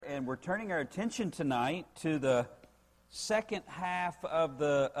we're turning our attention tonight to the second half of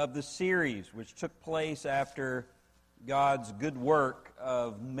the series, which took place after God's good work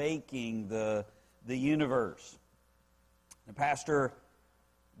of making the universe. The pastor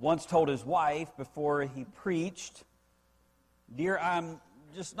once told his wife before he preached, "Dear, I'm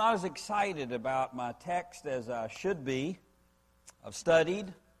just not as excited about my text as I should be. I've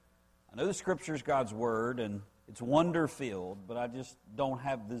studied. I know the Scripture is God's Word, and it's wonder-filled, but I just don't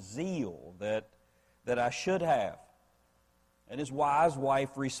have the zeal that I should have." And his wise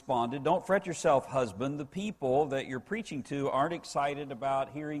wife responded, "Don't fret yourself, husband. The people that you're preaching to aren't excited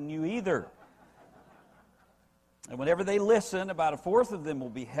about hearing you either. And whenever they listen, about a fourth of them will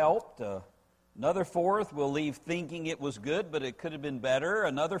be helped. Another fourth will leave thinking it was good, but it could have been better.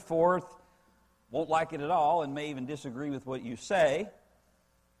 Another fourth won't like it at all and may even disagree with what you say.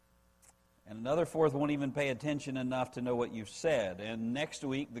 And another fourth won't even pay attention enough to know what you've said. And next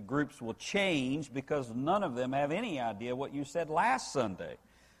week, the groups will change because none of them have any idea what you said last Sunday.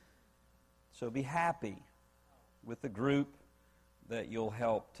 So be happy with the group that you'll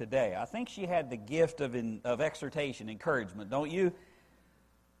help today." I think she had the gift of exhortation, encouragement, don't you?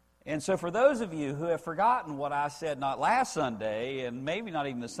 And so for those of you who have forgotten what I said not last Sunday, and maybe not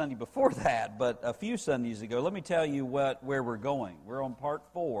even the Sunday before that, but a few Sundays ago, let me tell you where we're going. We're on part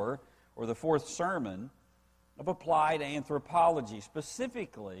 4, or the 4th sermon, of applied anthropology,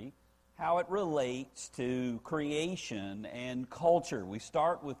 specifically how it relates to creation and culture. We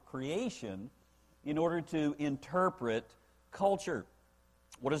start with creation in order to interpret culture.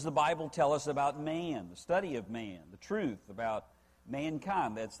 What does the Bible tell us about man, the study of man, the truth about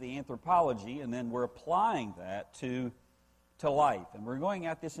mankind? That's the anthropology, and then we're applying that to life. And we're going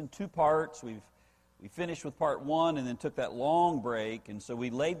at this in 2 parts. We finished with part 1 and then took that long break, and so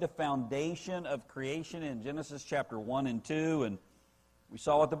we laid the foundation of creation in Genesis chapter 1 and 2, and we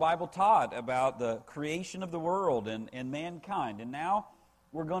saw what the Bible taught about the creation of the world and mankind. And now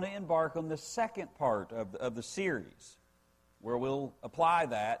we're going to embark on the second part of the series, where we'll apply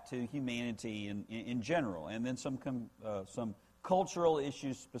that to humanity in general, and then some cultural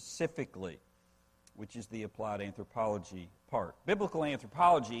issues specifically, which is the applied anthropology part. Biblical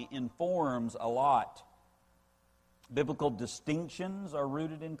anthropology informs a lot. Biblical distinctions are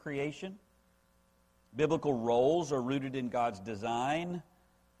rooted in creation. Biblical roles are rooted in God's design.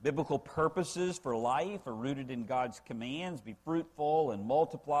 Biblical purposes for life are rooted in God's commands: be fruitful and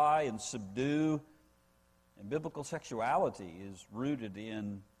multiply and subdue. And biblical sexuality is rooted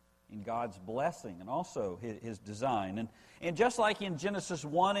in God's blessing and also His design. And just like in Genesis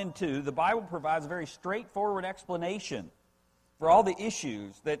 1 and 2, the Bible provides a very straightforward explanation for all the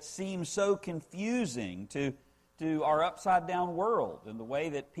issues that seem so confusing to our upside-down world and the way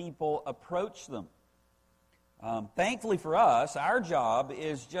that people approach them. Thankfully for us, our job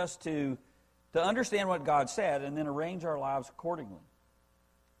is just to understand what God said and then arrange our lives accordingly.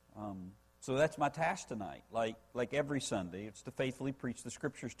 So that's my task tonight. Like every Sunday, it's to faithfully preach the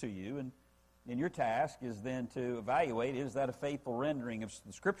Scriptures to you, and your task is then to evaluate, is that a faithful rendering of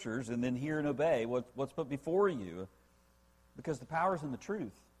the Scriptures, and then hear and obey what's put before you, because the power's in the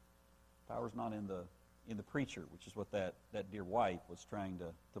truth. The power's not in the preacher, which is what that dear wife was trying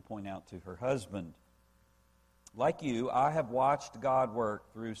to point out to her husband. Like you, I have watched God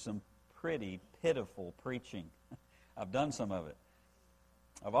work through some pretty pitiful preaching. I've done some of it.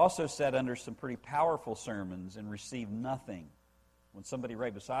 I've also sat under some pretty powerful sermons and received nothing when somebody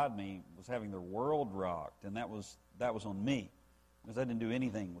right beside me was having their world rocked, and that was on me, because I didn't do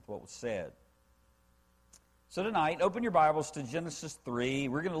anything with what was said. So tonight, open your Bibles to Genesis 3.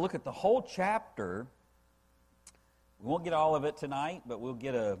 We're going to look at the whole chapter. We won't get all of it tonight, but we'll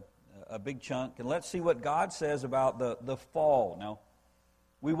get a big chunk, and let's see what God says about the fall. Now,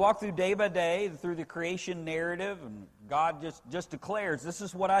 we walk through day by day through the creation narrative, and God just declares, this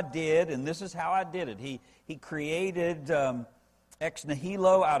is what I did, and this is how I did it. He created ex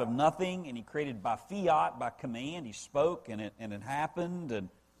nihilo, out of nothing, and He created by fiat, by command. He spoke, and it happened. And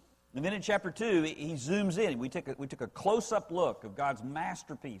then in chapter 2, He zooms in. We took a close-up look of God's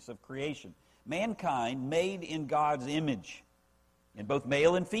masterpiece of creation. Mankind made in God's image. And both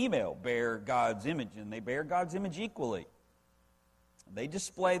male and female bear God's image, and they bear God's image equally. They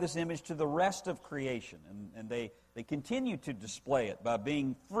display this image to the rest of creation, and they continue to display it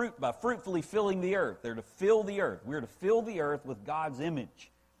by fruitfully filling the earth. They're to fill the earth. We're to fill the earth with God's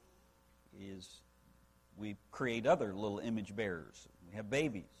image. We create other little image bearers. We have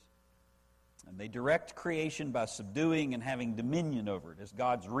babies. And they direct creation by subduing and having dominion over it as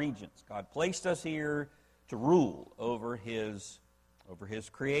God's regents. God placed us here to rule over His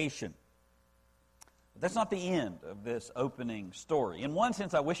creation. That's not the end of this opening story. In one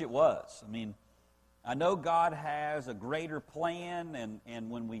sense, I wish it was. I mean, I know God has a greater plan, and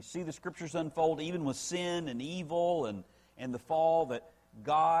when we see the Scriptures unfold, even with sin and evil and the fall, that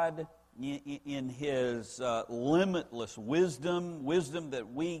God, in His limitless wisdom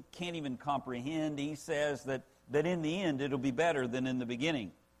that we can't even comprehend, He says that in the end it'll be better than in the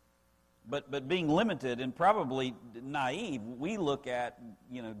beginning. But being limited and probably naive, we look at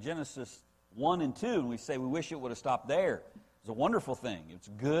Genesis 1 and 2 and we say we wish it would have stopped there. It's a wonderful thing. It's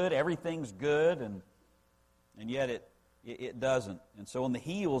good. Everything's good, and yet it doesn't. And so on the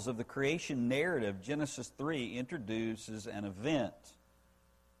heels of the creation narrative, Genesis 3 introduces an event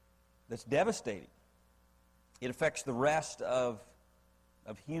that's devastating. It affects the rest of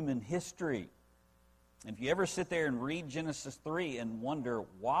human history. And if you ever sit there and read Genesis 3 and wonder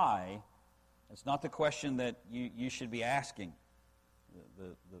why, it's not the question that you should be asking.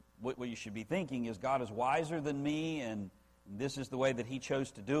 What you should be thinking is, God is wiser than me, and this is the way that He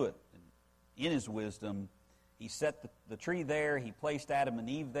chose to do it. And in His wisdom, He set the tree there, He placed Adam and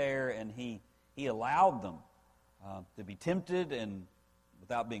Eve there, and He allowed them to be tempted and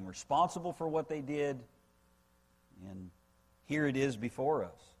without being responsible for what they did. And here it is before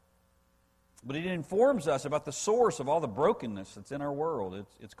us. But it informs us about the source of all the brokenness that's in our world.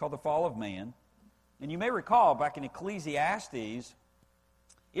 It's called the fall of man. And you may recall back in Ecclesiastes,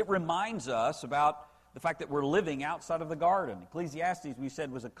 it reminds us about the fact that we're living outside of the garden. Ecclesiastes, we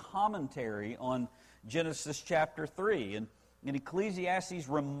said, was a commentary on Genesis chapter 3. And Ecclesiastes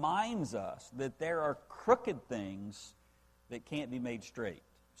reminds us that there are crooked things that can't be made straight.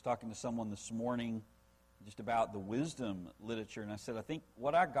 I was talking to someone this morning just about the wisdom literature, and I said, I think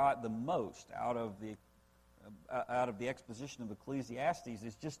what I got the most out of the exposition of Ecclesiastes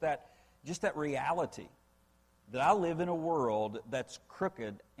is just that reality that I live in a world that's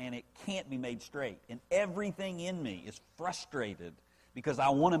crooked and it can't be made straight, and everything in me is frustrated because I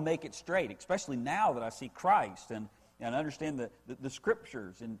want to make it straight, especially now that I see Christ and understand the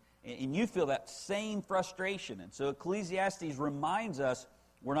Scriptures, and you feel that same frustration. And so Ecclesiastes reminds us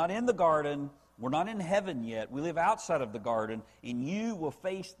we're not in the garden. We're not in heaven yet. We live outside of the garden, and you will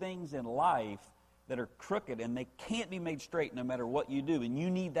face things in life that are crooked, and they can't be made straight no matter what you do. And you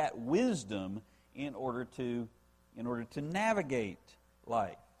need that wisdom in order to navigate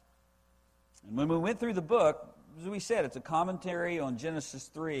life. And when we went through the book, as we said, it's a commentary on Genesis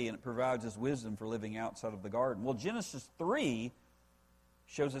 3, and it provides us wisdom for living outside of the garden. Well, Genesis 3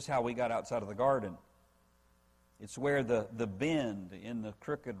 shows us how we got outside of the garden. It's where the bend in the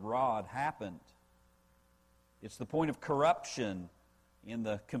crooked rod happened. It's the point of corruption in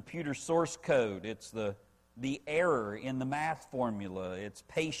the computer source code. It's the error in the math formula. It's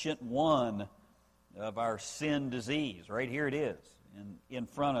patient 1 of our sin disease. Right here it is in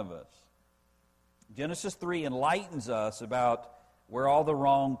front of us. Genesis 3 enlightens us about where all the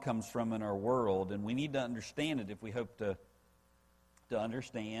wrong comes from in our world, and we need to understand it if we hope to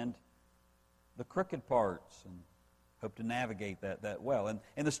understand the crooked parts and hope to navigate that well.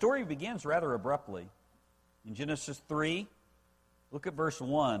 And the story begins rather abruptly. In Genesis 3, look at verse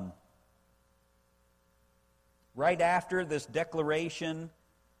 1. Right after this declaration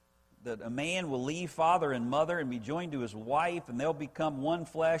that a man will leave father and mother and be joined to his wife, and they'll become one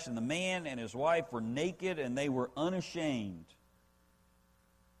flesh, and the man and his wife were naked, and they were unashamed.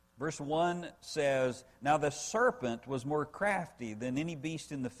 Verse 1 says, Now the serpent was more crafty than any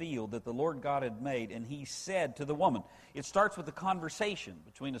beast in the field that the Lord God had made, and he said to the woman. It starts with a conversation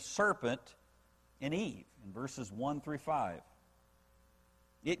between a serpent and Eve in verses 1 through 5.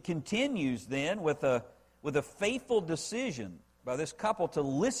 It continues then with a faithful decision by this couple to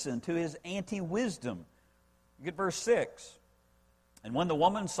listen to his anti-wisdom. Look at verse 6. And when the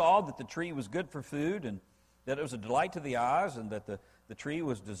woman saw that the tree was good for food, and that it was a delight to the eyes, and that the tree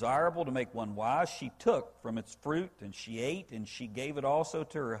was desirable to make one wise, she took from its fruit, and she ate, and she gave it also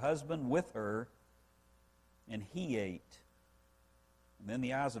to her husband with her, and he ate. And then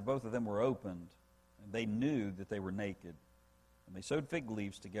the eyes of both of them were opened, and they knew that they were naked. And they sewed fig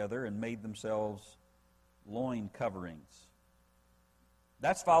leaves together and made themselves loin coverings.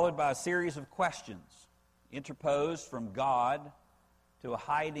 That's followed by a series of questions interposed from God to a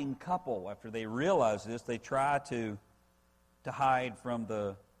hiding couple. After they realize this, they try to hide from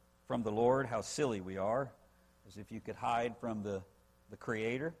the Lord. How silly we are, as if you could hide from the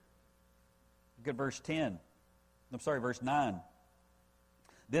Creator. Look at verse 9.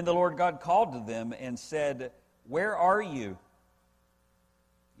 Then the Lord God called to them and said, Where are you?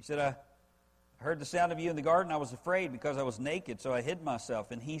 He said, I heard the sound of you in the garden. I was afraid because I was naked, so I hid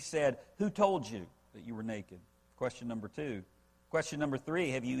myself. And he said, Who told you that you were naked? Question number 2. Question number 3,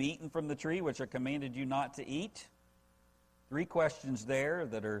 have you eaten from the tree which I commanded you not to eat? 3 questions there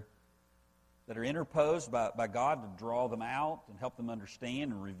that are interposed by God to draw them out and help them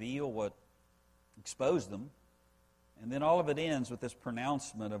understand and reveal what exposed them. And then all of it ends with this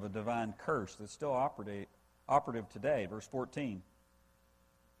pronouncement of a divine curse that's still operative today. Verse 14.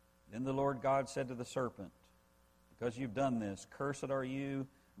 Then the Lord God said to the serpent, because you've done this, cursed are you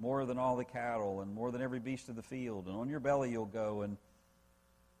more than all the cattle and more than every beast of the field. And on your belly you'll go, and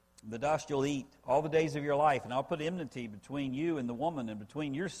the dust you'll eat all the days of your life. And I'll put enmity between you and the woman, and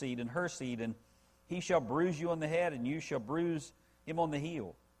between your seed and her seed. And he shall bruise you on the head, and you shall bruise him on the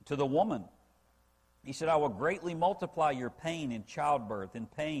heel. To the woman, he said, I will greatly multiply your pain in childbirth. In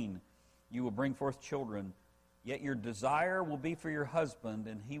pain you will bring forth children. Yet your desire will be for your husband,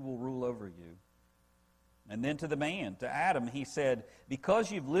 and he will rule over you. And then to the man, to Adam, he said, because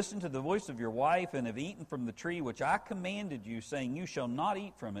you've listened to the voice of your wife and have eaten from the tree which I commanded you, saying, you shall not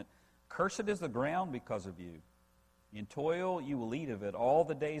eat from it, cursed is the ground because of you. In toil you will eat of it all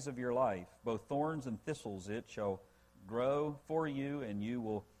the days of your life. Both thorns and thistles it shall grow for you, and you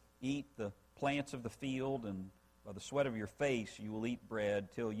will eat the plants of the field, and by the sweat of your face you will eat bread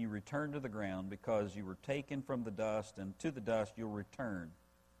till you return to the ground, because you were taken from the dust, and to the dust you'll return.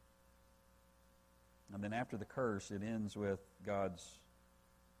 And then after the curse, it ends with God's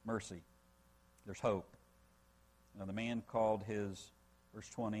mercy. There's hope. Now the man called verse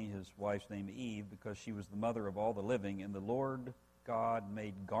 20, his wife's name Eve, because she was the mother of all the living, and the Lord God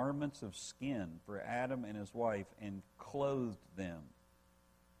made garments of skin for Adam and his wife and clothed them.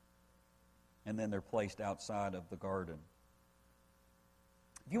 And then they're placed outside of the garden.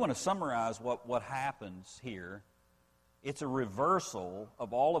 If you want to summarize what happens here, it's a reversal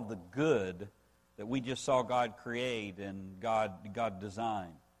of all of the good that we just saw God create and God design.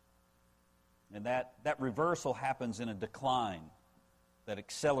 And that reversal happens in a decline that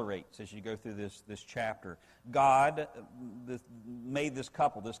accelerates as you go through this chapter. God made this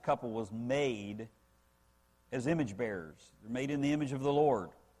couple. This couple was made as image bearers. They're made in the image of the Lord.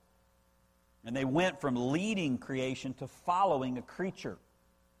 And they went from leading creation to following a creature.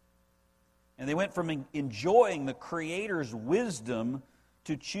 And they went from enjoying the Creator's wisdom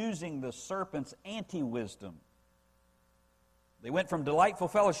to choosing the serpent's anti-wisdom. They went from delightful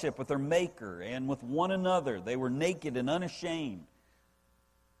fellowship with their Maker and with one another. They were naked and unashamed.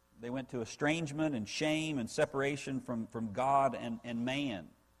 They went to estrangement and shame and separation from God and man.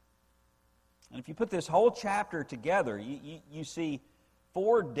 And if you put this whole chapter together, you see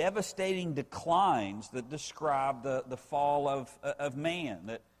 4 devastating declines that describe the fall of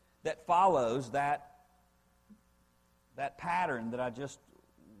man, that follows that pattern that I just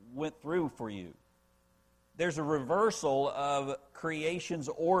went through for you. There's a reversal of creation's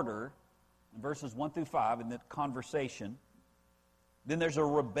order in verses 1 through 5 in the conversation. Then there's a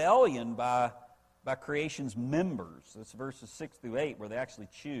rebellion by creation's members. That's verses 6 through 8 where they actually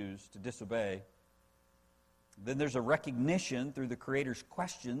choose to disobey. Then there's a recognition through the Creator's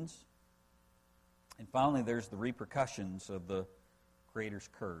questions. And finally, there's the repercussions of the Creator's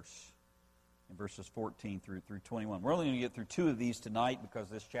curse in verses 14 through 21. We're only going to get through 2 of these tonight because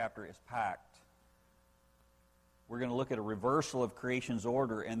this chapter is packed. We're going to look at a reversal of creation's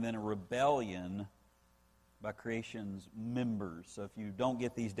order and then a rebellion by creation's members. So if you don't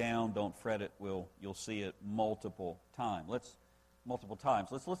get these down, don't fret it. You'll see it multiple times. Let's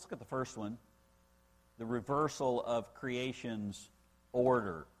look at the first one. The reversal of creation's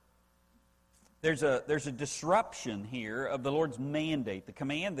order. There's a disruption here of the Lord's mandate, the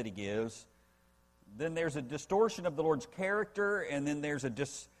command that He gives. Then there's a distortion of the Lord's character, and then there's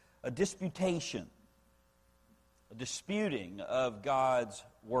a disputation, a disputing of God's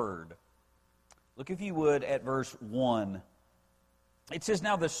word. Look, if you would, at verse 1. It says,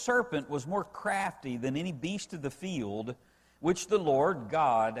 now the serpent was more crafty than any beast of the field which the Lord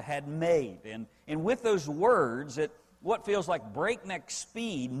God had made. And with those words, at what feels like breakneck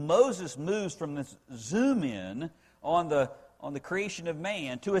speed, Moses moves from this zoom in on the creation of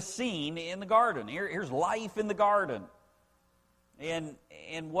man to a scene in the garden. Here's life in the garden. And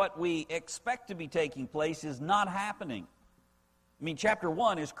what we expect to be taking place is not happening. I mean, chapter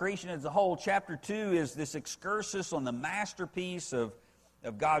 1 is creation as a whole. Chapter 2 is this excursus on the masterpiece of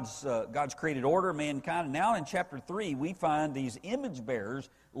God's created order, mankind. And now in chapter 3, we find these image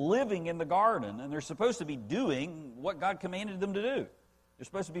bearers living in the garden, and they're supposed to be doing what God commanded them to do. They're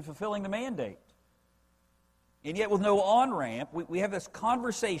supposed to be fulfilling the mandate. And yet with no on-ramp, we have this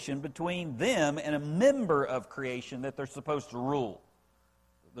conversation between them and a member of creation that they're supposed to rule,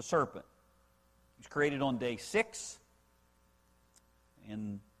 the serpent. He's created on day 6,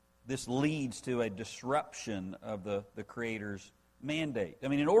 and this leads to a disruption of the Creator's mandate. I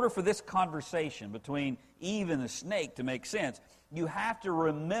mean, in order for this conversation between Eve and the snake to make sense, you have to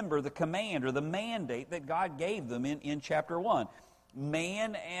remember the command or the mandate that God gave them in chapter 1.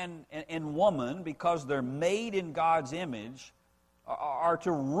 Man and woman, because they're made in God's image, are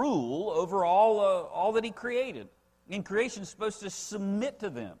to rule over all that He created. And creation is supposed to submit to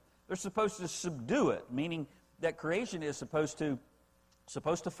them. They're supposed to subdue it, meaning that creation is supposed to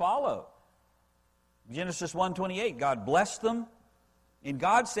follow. Genesis 1:28, God blessed them, and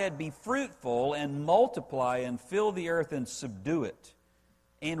God said, "Be fruitful and multiply and fill the earth and subdue it,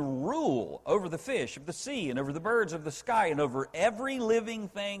 and rule over the fish of the sea and over the birds of the sky and over every living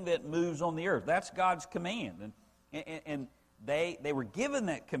thing that moves on the earth." That's God's command. And they were given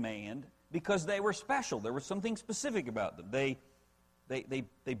that command because they were special. There was something specific about them.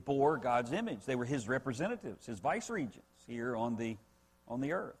 They bore God's image. They were His representatives, His vice-regents here on the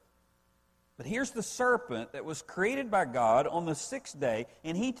earth. But here's the serpent that was created by God on the sixth day,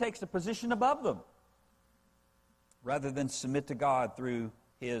 and he takes a position above them. Rather than submit to God through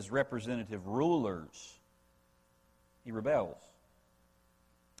His representative rulers, he rebels.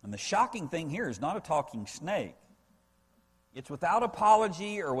 And the shocking thing here is not a talking snake. It's without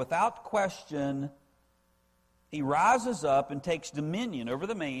apology or without question, he rises up and takes dominion over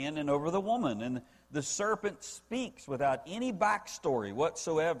the man and over the woman. And the serpent speaks without any backstory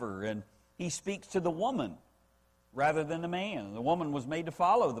whatsoever. And he speaks to the woman rather than the man. The woman was made to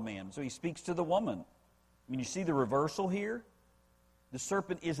follow the man, so he speaks to the woman. I mean, you see the reversal here? The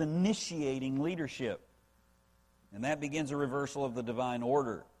serpent is initiating leadership. And that begins a reversal of the divine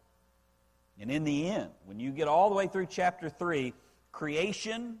order. And in the end, when you get all the way through chapter 3,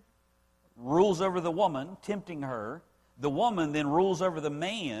 creation rules over the woman, tempting her. The woman then rules over the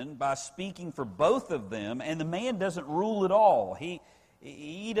man by speaking for both of them, and the man doesn't rule at all.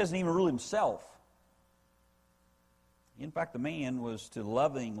 He doesn't even rule himself. In fact, the man was to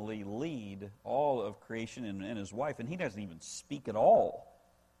lovingly lead all of creation and his wife, and he doesn't even speak at all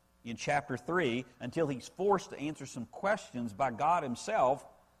in chapter 3 until he's forced to answer some questions by God Himself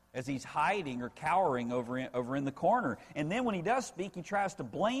as he's hiding or cowering over in the corner. And then when he does speak, he tries to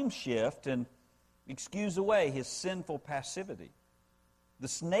blame shift and excuse away his sinful passivity. The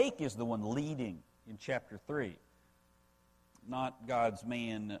snake is the one leading in chapter 3, not God's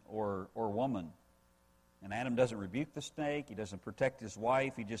man or woman. And Adam doesn't rebuke the snake. He doesn't protect his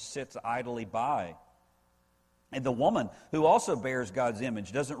wife. He just sits idly by. And the woman, who also bears God's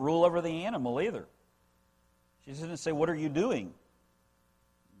image, doesn't rule over the animal either. She doesn't say, "What are you doing?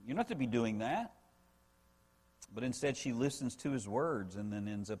 You're not to be doing that." But instead she listens to his words and then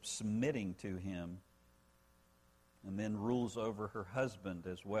ends up submitting to him and then rules over her husband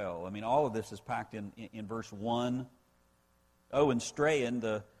as well. I mean, all of this is packed in verse 1. Owen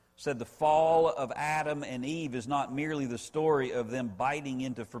Strahan said the fall of Adam and Eve is not merely the story of them biting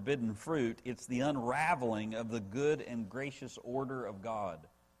into forbidden fruit. It's the unraveling of the good and gracious order of God.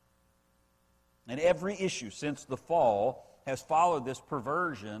 And every issue since the fall has followed this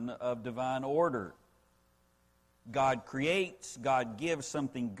perversion of divine order. God creates, God gives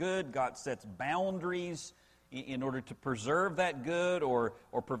something good, God sets boundaries in order to preserve that good or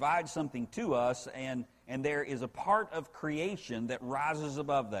provide something to us, and there is a part of creation that rises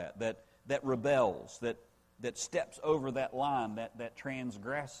above that rebels, that steps over that line, that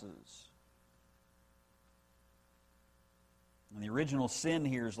transgresses. And the original sin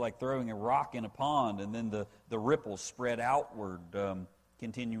here is like throwing a rock in a pond, and then the ripples spread outward,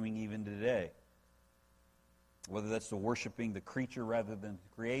 continuing even today. Whether that's the worshiping the creature rather than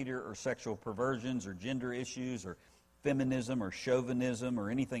the creator, or sexual perversions, or gender issues, or feminism, or chauvinism, or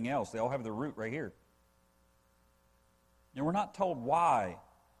anything else, they all have their root right here. And we're not told why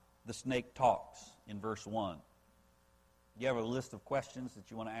the snake talks in verse 1. You have a list of questions that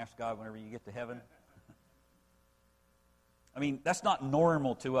you want to ask God whenever you get to heaven? I mean, that's not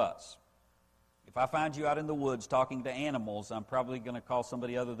normal to us. If I find you out in the woods talking to animals, I'm probably going to call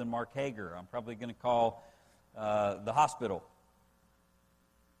somebody other than Mark Hager. I'm probably going to call the hospital.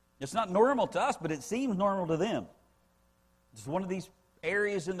 It's not normal to us, but it seems normal to them. It's one of these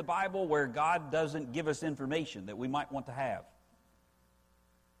areas in the Bible where God doesn't give us information that we might want to have.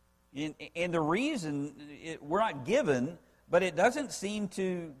 And the reason we're not given, but it doesn't seem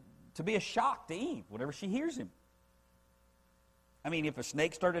to be a shock to Eve whenever she hears him. I mean, if a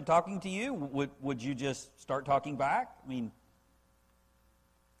snake started talking to you, would you just start talking back? I mean,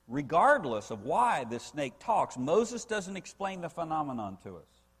 regardless of why this snake talks, Moses doesn't explain the phenomenon to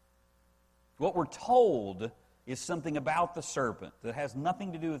us. What we're told is something about the serpent that has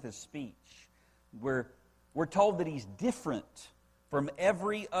nothing to do with his speech. We're told that he's different from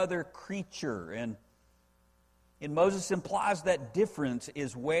every other creature, and in Moses implies that difference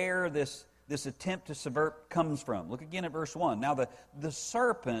is where this attempt to subvert comes from. Look again at verse 1. Now the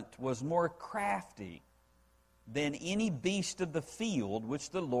serpent was more crafty than any beast of the field which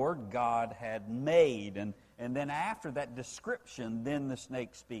the Lord God had made. And then after that description, then the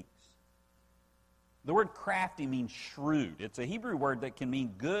snake speaks. The word crafty means shrewd. It's a Hebrew word that can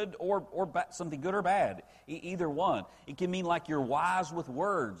mean good or something good or bad, either one. It can mean like you're wise with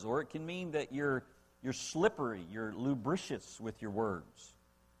words, or it can mean that you're slippery, you're lubricious with your words.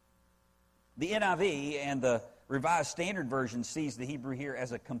 The NIV and the Revised Standard Version sees the Hebrew here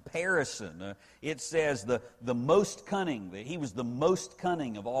as a comparison. It says the most cunning, that he was the most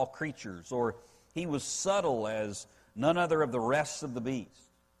cunning of all creatures, or he was subtle as none other of the rest of the beasts.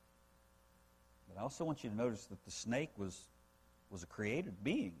 But I also want you to notice that the snake was a created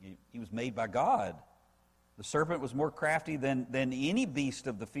being. He was made by God. The serpent was more crafty than any beast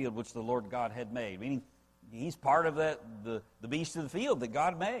of the field which the Lord God had made, meaning he's part of the beast of the field that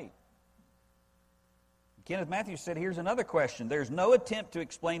God made. Kenneth Matthews said, here's another question. There's no attempt to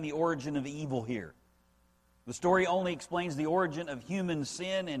explain the origin of evil here. The story only explains the origin of human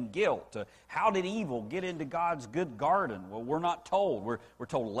sin and guilt. How did evil get into God's good garden? Well, we're not told. We're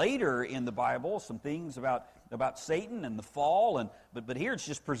told later in the Bible some things about Satan and the fall, but here it's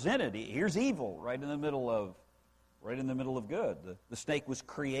just presented. Here's evil right in the middle of good. The snake was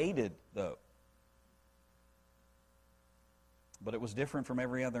created, though. But it was different from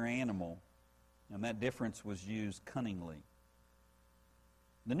every other animal, and that difference was used cunningly.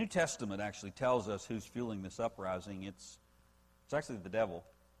 The New Testament actually tells us who's fueling this uprising. It's actually the devil.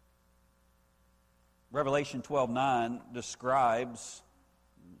 Revelation 12:9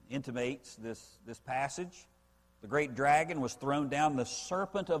 intimates this passage. The great dragon was thrown down, the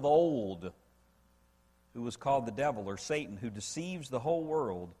serpent of old, who was called the devil, or Satan, who deceives the whole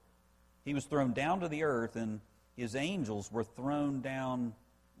world. He was thrown down to the earth, and his angels were thrown down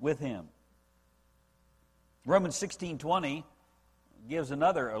with him. Romans 16:20 gives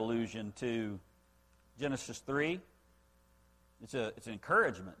another allusion to Genesis 3. It's an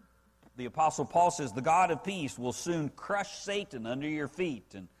encouragement. The Apostle Paul says, the God of peace will soon crush Satan under your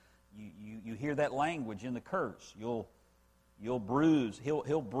feet. And you hear that language in the curse. He'll bruise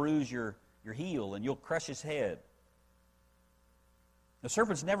your heel, and you'll crush his head. The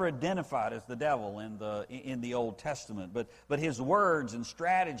serpent's never identified as the devil in the Old Testament, but his words and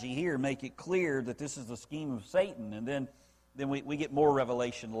strategy here make it clear that this is the scheme of Satan, and then we get more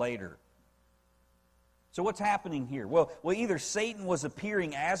revelation later. So what's happening here? Well, either Satan was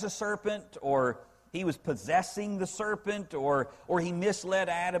appearing as a serpent, or he was possessing the serpent, or he misled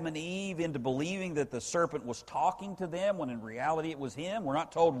Adam and Eve into believing that the serpent was talking to them when in reality it was him. We're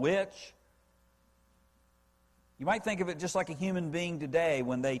not told which. You might think of it just like a human being today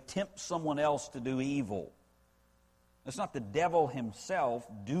when they tempt someone else to do evil. It's not the devil himself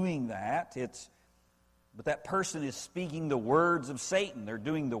doing that. But that person is speaking the words of Satan. They're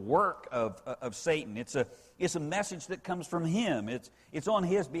doing the work of Satan. It's a message that comes from him. It's on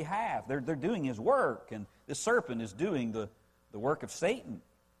his behalf. They're doing his work, and the serpent is doing the work of Satan.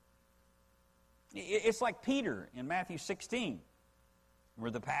 It's like Peter in Matthew 16,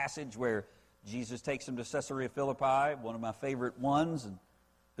 where the passage where Jesus takes him to Caesarea Philippi, one of my favorite ones, and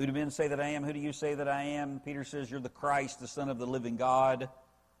who do men say that I am? Who do you say that I am? Peter says, you're the Christ, the Son of the living God.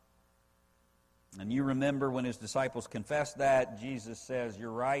 And you remember when his disciples confessed that, Jesus says, you're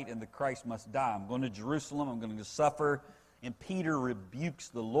right, and the Christ must die. I'm going to Jerusalem, I'm going to suffer. And Peter rebukes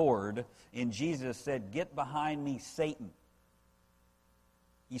the Lord, and Jesus said, get behind me, Satan.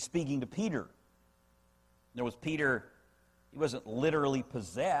 He's speaking to Peter. There was Peter, he wasn't literally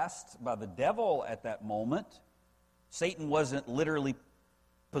possessed by the devil at that moment. Satan wasn't literally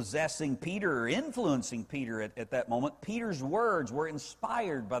possessing Peter or influencing Peter at that moment. Peter's words were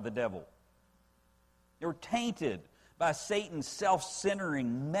inspired by the devil. They were tainted by Satan's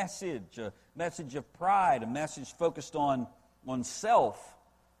self-centering message, a message of pride, a message focused on self.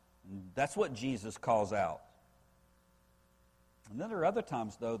 And that's what Jesus calls out. And then there are other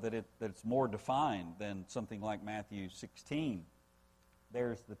times, though, that it's more defined than something like Matthew 16.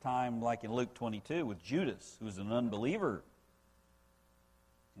 There's the time, like in Luke 22, with Judas, who was an unbeliever.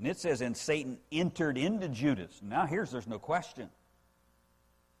 And it says, and Satan entered into Judas. Now there's no question.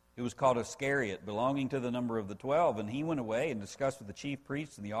 It was called Iscariot, belonging to the number of the 12. And he went away and discussed with the chief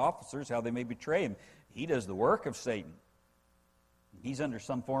priests and the officers how they may betray him. He does the work of Satan. He's under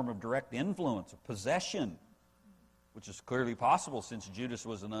some form of direct influence, of possession, which is clearly possible since Judas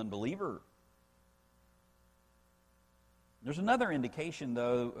was an unbeliever. There's another indication,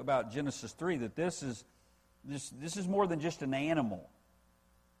 though, about Genesis 3 that this is more than just an animal.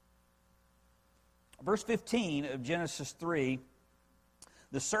 Verse 15 of Genesis 3,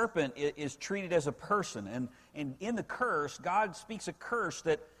 the serpent is treated as a person. And in the curse, God speaks a curse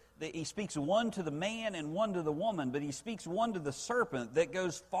that he speaks one to the man and one to the woman, but he speaks one to the serpent that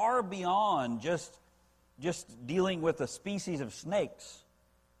goes far beyond just dealing with a species of snakes.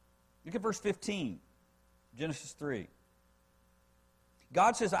 Look at verse 15, Genesis 3.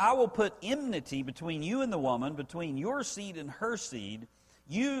 God says, I will put enmity between you and the woman, between your seed and her seed.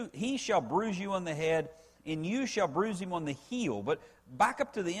 He shall bruise you on the head, and you shall bruise him on the heel. But back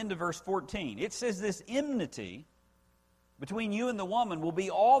up to the end of verse 14. It says this enmity between you and the woman will be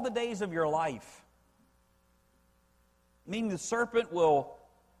all the days of your life. Meaning the serpent will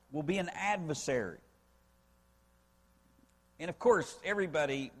be an adversary. And of course,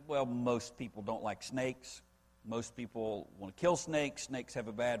 most people don't like snakes. Most people want to kill snakes. Snakes have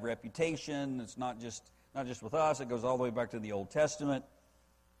a bad reputation. It's not just with us. It goes all the way back to the Old Testament.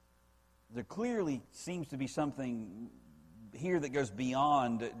 There clearly seems to be something here that goes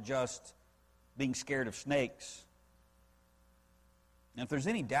beyond just being scared of snakes. And if there's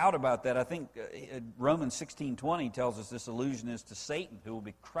any doubt about that, I think Romans 16:20 tells us this allusion is to Satan, who will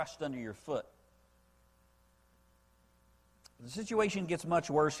be crushed under your foot. The situation gets much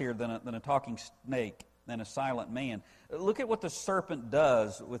worse here than a talking snake, than a silent man. Look at what the serpent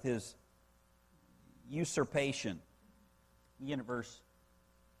does with his usurpation. Begin at verse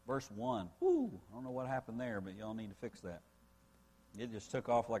 1. Whew, I don't know what happened there, but y'all need to fix that. It just took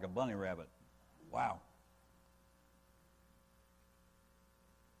off like a bunny rabbit. Wow.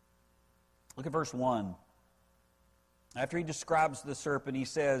 Look at verse 1. After he describes the serpent, he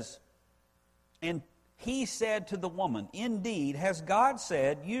says, and he said to the woman, indeed, has God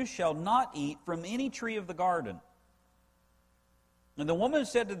said, you shall not eat from any tree of the garden? And the woman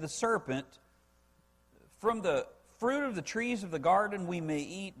said to the serpent, from the fruit of the trees of the garden we may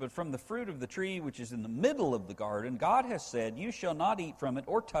eat, but from the fruit of the tree which is in the middle of the garden, God has said, you shall not eat from it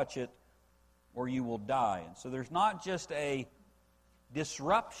or touch it, or you will die. And so there's not just a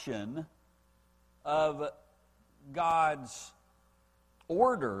disruption of God's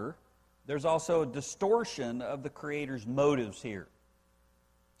order, there's also a distortion of the Creator's motives here.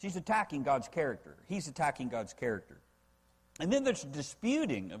 She's attacking God's character. He's attacking God's character. And then there's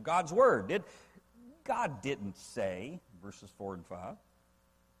disputing of God's word. God didn't say, verses 4 and 5.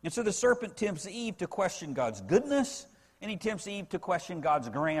 And so the serpent tempts Eve to question God's goodness, and he tempts Eve to question God's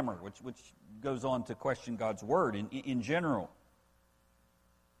grammar, which goes on to question God's word in general.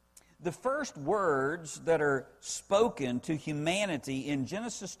 The first words that are spoken to humanity in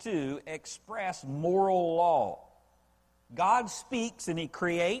Genesis 2 express moral law. God speaks and he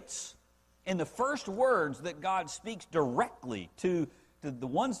creates, and the first words that God speaks directly to the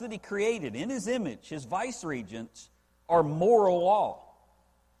ones that he created in his image, his vice-regents, are moral law.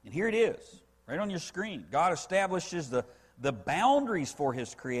 And here it is, right on your screen. God establishes the boundaries for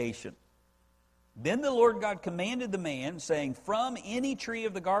his creation. Then the Lord God commanded the man, saying, from any tree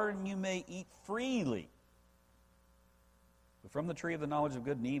of the garden you may eat freely. But from the tree of the knowledge of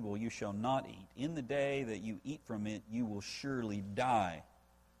good and evil you shall not eat. In the day that you eat from it, you will surely die.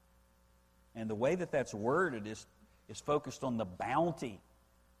 And the way that that's worded is focused on the bounty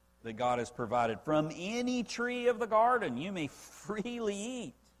that God has provided. From any tree of the garden you may freely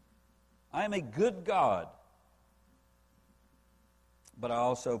eat. I am a good God, but I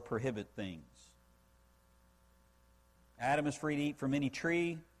also prohibit things. Adam is free to eat from any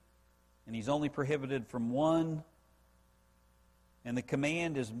tree, and he's only prohibited from one. And the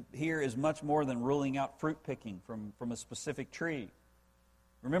command here is much more than ruling out fruit picking from a specific tree.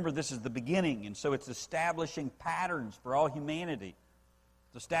 Remember, this is the beginning, and so it's establishing patterns for all humanity.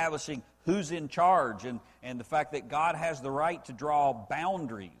 It's establishing who's in charge and the fact that God has the right to draw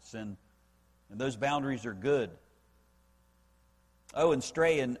boundaries, and those boundaries are good. Oh, and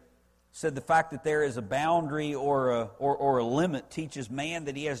Strahan said the fact that there is a boundary or a limit teaches man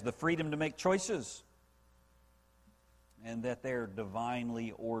that he has the freedom to make choices, and that they're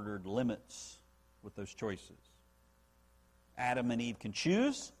divinely ordered limits with those choices. Adam and Eve can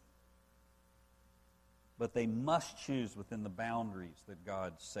choose, but they must choose within the boundaries that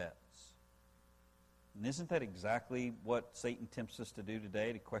God sets. And isn't that exactly what Satan tempts us to do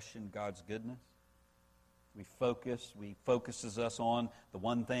today, to question God's goodness? He focuses us on the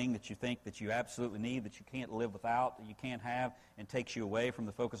one thing that you think that you absolutely need, that you can't live without, that you can't have, and takes you away from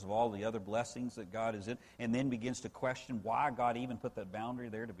the focus of all the other blessings that God is in, and then begins to question why God even put that boundary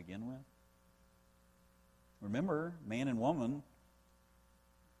there to begin with. Remember, man and woman,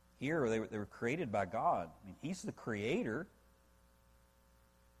 here they were created by God. I mean, he's the creator.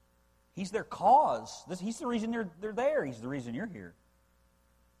 He's their cause. He's the reason they're there. He's the reason you're here.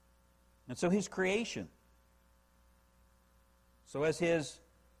 And so His creation. So as His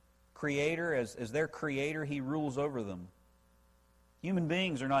Creator, as their Creator, He rules over them. Human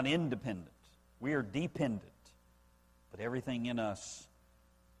beings are not independent. We are dependent. But everything in us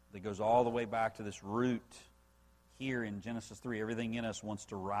that goes all the way back to this root here in Genesis 3, everything in us wants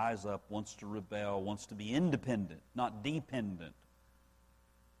to rise up, wants to rebel, wants to be independent, not dependent,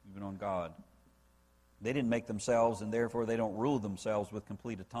 even on God. They didn't make themselves, and therefore they don't rule themselves with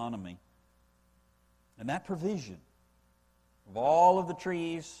complete autonomy. And that provision of all of the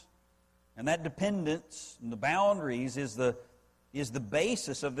trees and that dependence and the boundaries is the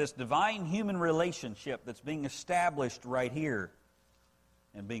basis of this divine-human relationship that's being established right here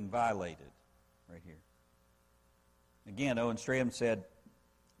and being violated right here. Again, Owen Strachan said,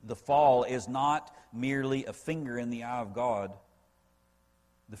 the fall is not merely a finger in the eye of God.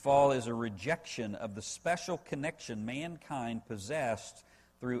 The fall is a rejection of the special connection mankind possessed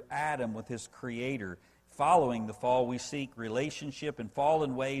through Adam with his Creator. Following the fall, we seek relationship in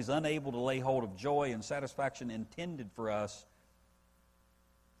fallen ways, unable to lay hold of joy and satisfaction intended for us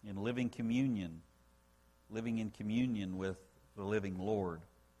in living in communion with the living Lord.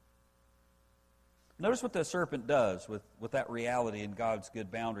 Notice what the serpent does with that reality in God's good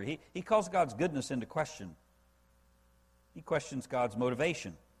boundary. He calls God's goodness into question. He questions God's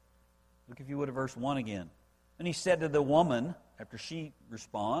motivation. Look, if you would, at verse 1 again. And he said to the woman, after she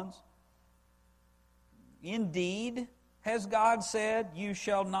responds, "Indeed, has God said, you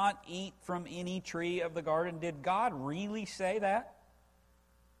shall not eat from any tree of the garden?" Did God really say that?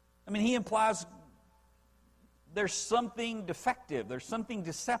 I mean, he implies there's something defective, there's something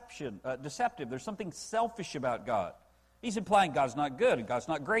deceptive, there's something selfish about God. He's implying God's not good and God's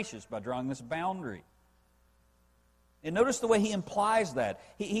not gracious by drawing this boundary. And notice the way he implies that.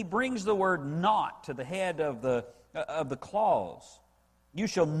 He brings the word "not" to the head of the clause. You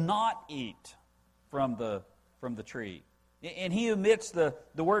shall not eat from the tree. And he omits the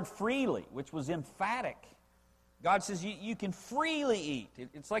word "freely," which was emphatic. God says you can freely eat.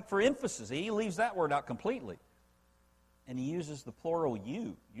 It's like for emphasis. He leaves that word out completely. And he uses the plural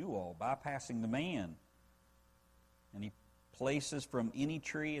you all, bypassing the man. And he places "from any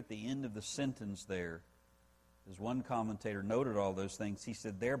tree" at the end of the sentence there. As one commentator noted all those things, he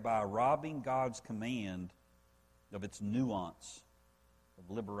said, thereby robbing God's command of its nuance, of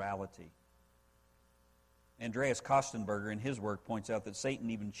liberality. Andreas Kostenberger, in his work, points out that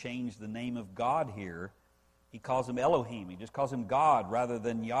Satan even changed the name of God here. He calls him Elohim. He just calls him God rather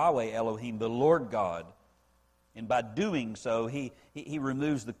than Yahweh Elohim, the Lord God. And by doing so, he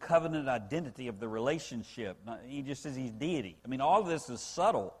removes the covenant identity of the relationship. He just says he's deity. I mean, all of this is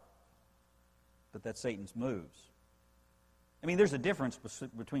subtle, but that's Satan's moves. I mean, there's a difference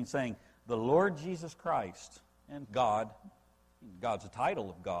between saying the Lord Jesus Christ and God. God's a title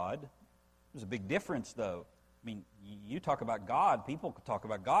of God. There's a big difference, though. I mean, you talk about God, people could talk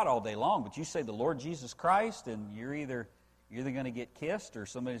about God all day long, but you say the Lord Jesus Christ, and you're either going to get kissed or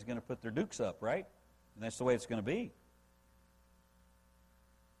somebody's going to put their dukes up, right? And that's the way it's going to be.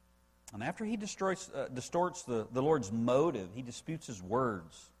 And after he distorts the Lord's motive, he disputes his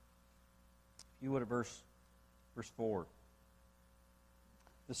words. If you would, at verse 4.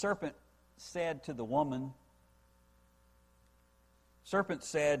 The serpent said to the woman,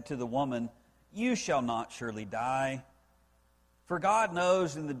 "You shall not surely die. For God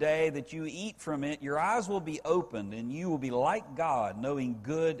knows in the day that you eat from it, your eyes will be opened, and you will be like God, knowing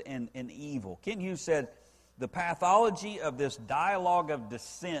good and evil." Ken Hughes said, the pathology of this dialogue of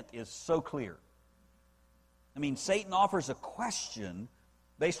dissent is so clear. I mean, Satan offers a question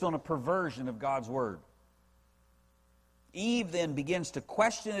based on a perversion of God's word. Eve then begins to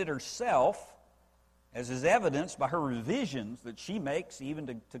question it herself, as is evidenced by her revisions that she makes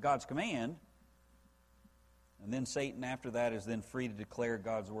even to God's command. And then Satan, after that, is then free to declare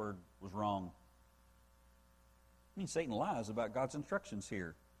God's word was wrong. I mean, Satan lies about God's instructions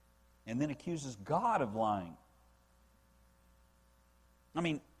here, and then accuses God of lying. I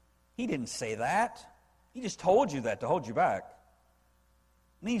mean, he didn't say that. He just told you that to hold you back.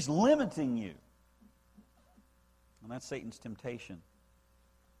 And he's limiting you. And that's Satan's temptation.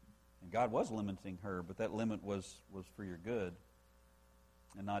 And God was limiting her, but that limit was for your good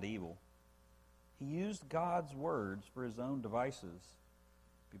and not evil. He used God's words for his own devices.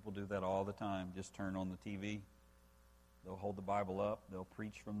 People do that all the time. Just turn on the TV. They'll hold the Bible up. They'll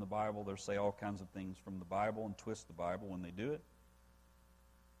preach from the Bible. They'll say all kinds of things from the Bible and twist the Bible when they do it.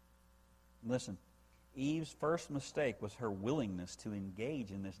 Listen, Eve's first mistake was her willingness to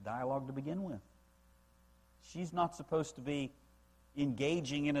engage in this dialogue to begin with. She's not supposed to be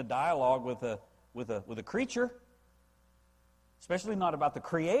engaging in a dialogue with a creature, especially not about the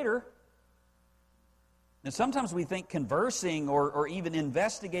Creator. And sometimes we think conversing or even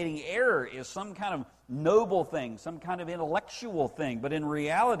investigating error is some kind of noble thing, some kind of intellectual thing. But in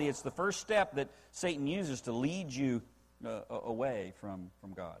reality, it's the first step that Satan uses to lead you away from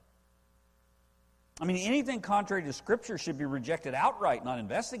God. I mean, anything contrary to Scripture should be rejected outright, not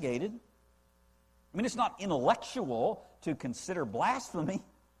investigated. I mean, it's not intellectual to consider blasphemy.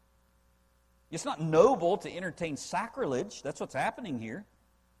 It's not noble to entertain sacrilege. That's what's happening here.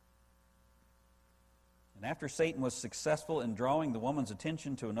 And after Satan was successful in drawing the woman's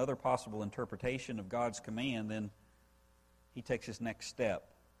attention to another possible interpretation of God's command, then he takes his next step.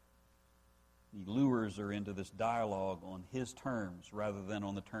 He lures her into this dialogue on his terms rather than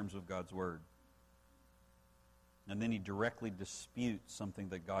on the terms of God's Word. And then he directly disputes something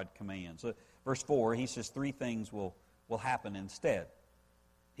that God commands. So, verse 4, he says three things will happen instead.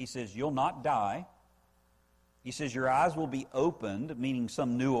 He says, you'll not die. He says your eyes will be opened, meaning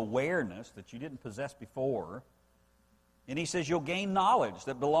some new awareness that you didn't possess before. And he says you'll gain knowledge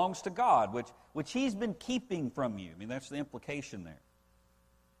that belongs to God, which he's been keeping from you. I mean, that's the implication there.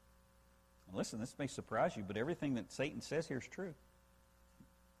 And listen, this may surprise you, but everything that Satan says here is true,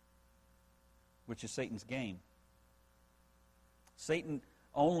 which is Satan's game. Satan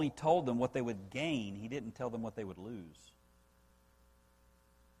only told them what they would gain. He didn't tell them what they would lose.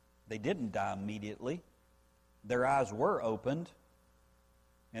 They didn't die immediately. Their eyes were opened,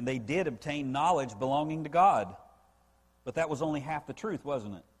 and they did obtain knowledge belonging to God. But that was only half the truth,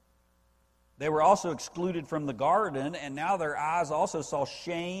 wasn't it? They were also excluded from the garden, and now their eyes also saw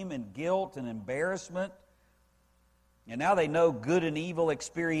shame and guilt and embarrassment. And now they know good and evil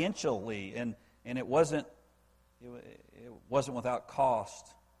experientially, and it wasn't without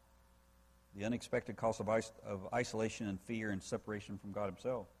cost. The unexpected cost of isolation and fear and separation from God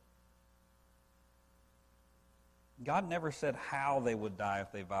himself. God never said how they would die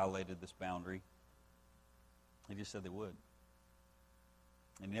if they violated this boundary. He just said they would.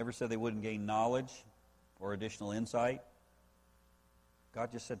 And he never said they wouldn't gain knowledge or additional insight.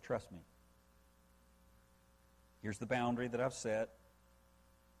 God just said, trust me. Here's the boundary that I've set.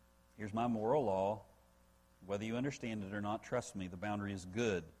 Here's my moral law. Whether you understand it or not, trust me, the boundary is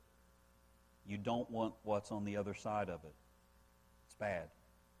good. You don't want what's on the other side of it. It's bad.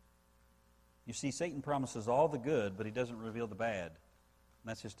 You see, Satan promises all the good, but he doesn't reveal the bad. And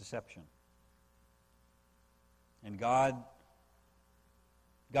that's his deception. And God's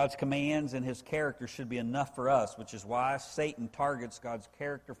commands and his character should be enough for us, which is why Satan targets God's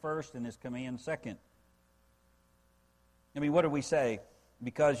character first and his command second. I mean, what do we say?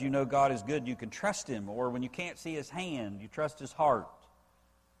 Because you know God is good, you can trust him. Or when you can't see his hand, you trust his heart.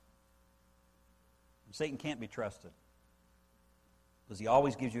 And Satan can't be trusted, because he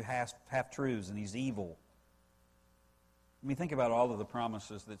always gives you half-truths, and he's evil. I mean, think about all of the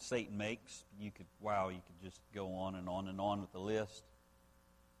promises that Satan makes. You could just go on and on and on with the list.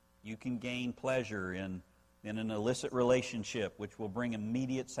 You can gain pleasure in an illicit relationship, which will bring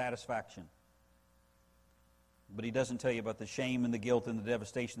immediate satisfaction. But he doesn't tell you about the shame and the guilt and the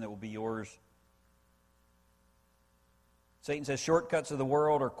devastation that will be yours. Satan says shortcuts of the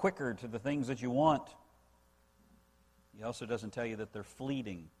world are quicker to the things that you want. He also doesn't tell you that they're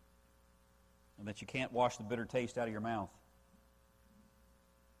fleeting and that you can't wash the bitter taste out of your mouth.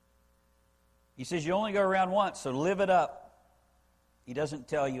 He says you only go around once, so live it up. He doesn't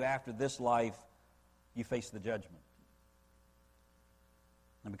tell you after this life you face the judgment.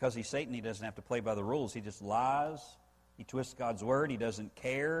 And because he's Satan, he doesn't have to play by the rules. He just lies. He twists God's word. He doesn't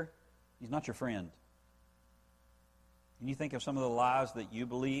care. He's not your friend. Can you think of some of the lies that you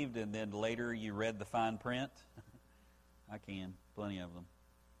believed and then later you read the fine print? I can. Plenty of them.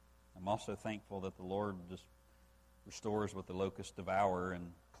 I'm also thankful that the Lord just restores what the locusts devour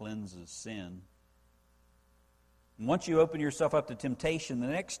and cleanses sin. And once you open yourself up to temptation, the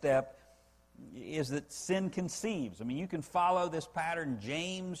next step is that sin conceives. I mean, you can follow this pattern.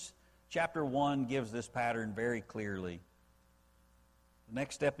 James chapter 1 gives this pattern very clearly. The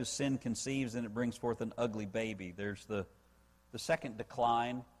next step is sin conceives, and it brings forth an ugly baby. There's the second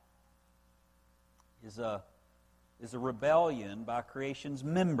decline is a rebellion by creation's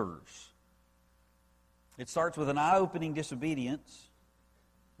members. It starts with an eye-opening disobedience,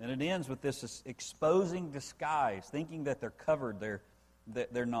 and it ends with this exposing disguise, thinking that they're covered.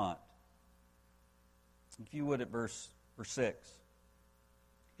 They're not. If you would, at verse 6.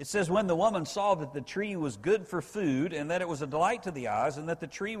 It says, when the woman saw that the tree was good for food, and that it was a delight to the eyes, and that the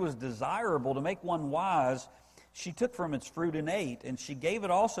tree was desirable to make one wise, she took from its fruit and ate, and she gave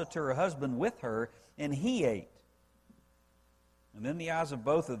it also to her husband with her, and he ate. And then the eyes of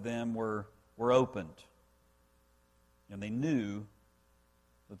both of them were opened, and they knew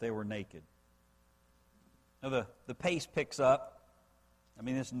that they were naked. Now the pace picks up. I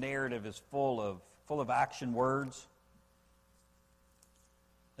mean, this narrative is full of action words.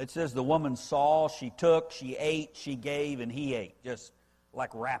 It says the woman saw, she took, she ate, she gave, and he ate. Just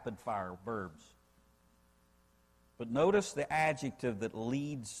like rapid-fire verbs. But notice the adjective that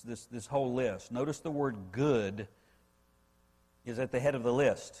leads this whole list. Notice the word good is at the head of the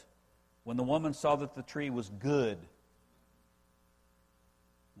list. When the woman saw that the tree was good.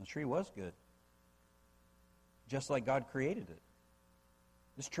 The tree was good. Just like God created it.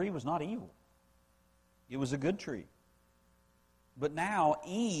 This tree was not evil. It was a good tree. But now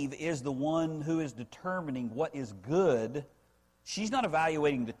Eve is the one who is determining what is good. She's not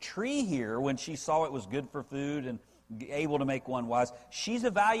evaluating the tree here when she saw it was good for food and able to make one wise. She's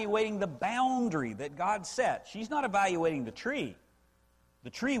evaluating the boundary that God set. She's not evaluating the tree. The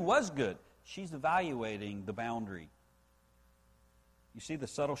tree was good. She's evaluating the boundary. You see the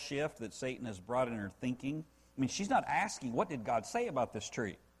subtle shift that Satan has brought in her thinking? I mean, she's not asking, what did God say about this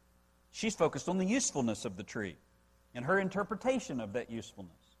tree? She's focused on the usefulness of the tree and her interpretation of that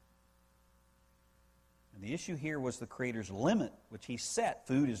usefulness. And the issue here was the Creator's limit, which He set.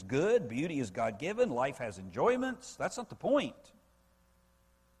 Food is good, beauty is God-given, life has enjoyments. That's not the point.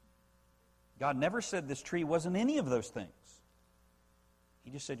 God never said this tree wasn't any of those things.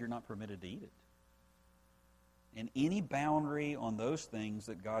 He just said you're not permitted to eat it. And any boundary on those things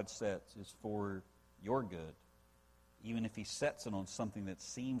that God sets is for your good, even if He sets it on something that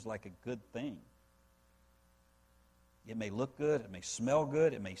seems like a good thing. It may look good, it may smell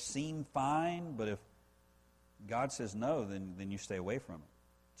good, it may seem fine, but if God says no, then you stay away from it.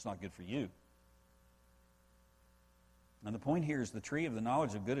 It's not good for you. And the point here is the tree of the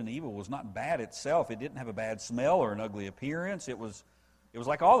knowledge of good and evil was not bad itself. It didn't have a bad smell or an ugly appearance. It was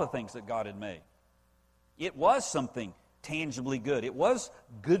like all the things that God had made. It was something tangibly good. It was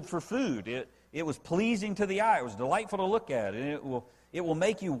good for food. It was pleasing to the eye. It was delightful to look at. And it will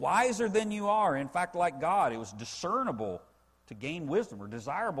make you wiser than you are. In fact, like God, it was discernible to gain wisdom or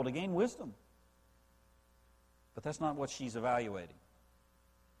desirable to gain wisdom. But that's not what she's evaluating.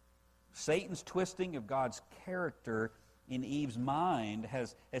 Satan's twisting of God's character in Eve's mind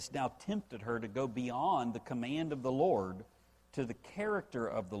has now tempted her to go beyond the command of the Lord to the character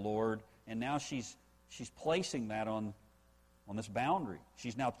of the Lord, and now she's placing that on this boundary.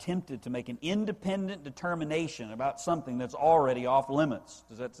 She's now tempted to make an independent determination about something that's already off limits.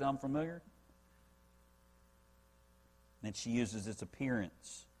 Does that sound familiar? And she uses its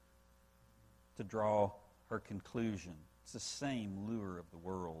appearance to draw her conclusion. It's the same lure of the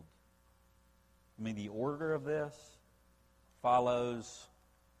world. I mean, the order of this follows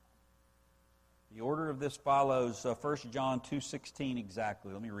 1 John 2:16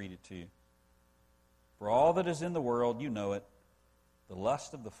 exactly. Let me read it to you. For all that is in the world, you know it, the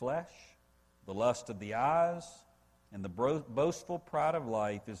lust of the flesh, the lust of the eyes, and the boastful pride of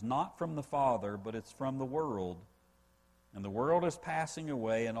life is not from the Father, but it's from the world. And the world is passing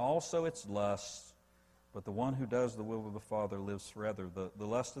away, and also its lusts, but the one who does the will of the Father lives forever. The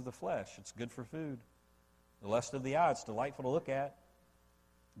lust of the flesh, it's good for food. The lust of the eye, it's delightful to look at.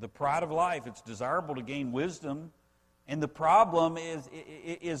 The pride of life, it's desirable to gain wisdom. And the problem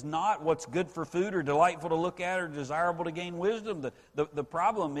is not what's good for food or delightful to look at or desirable to gain wisdom. The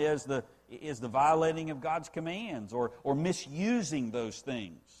problem is the violating of God's commands or misusing those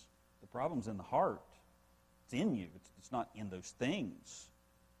things. The problem's in the heart. It's in you. It's not in those things.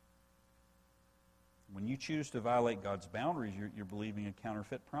 When you choose to violate God's boundaries, you're believing a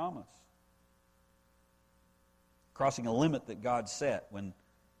counterfeit promise. Crossing a limit that God set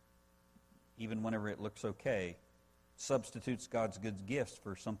even whenever it looks okay, substitutes God's good gifts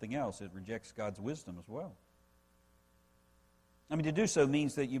for something else. It rejects God's wisdom as well. I mean, to do so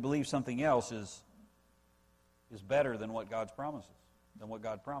means that you believe something else is better than what God promises. I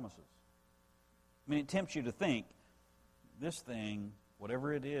mean, it tempts you to think, this thing,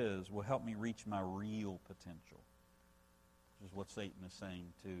 whatever it is, will help me reach my real potential. Which is what Satan is saying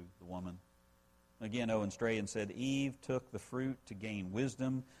to the woman. Again, Owen Strahan said, Eve took the fruit to gain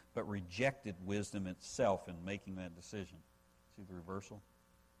wisdom, but rejected wisdom itself in making that decision. See the reversal?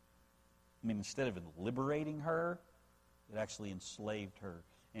 I mean, instead of liberating her, it actually enslaved her.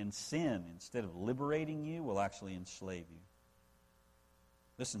 And sin, instead of liberating you, will actually enslave you.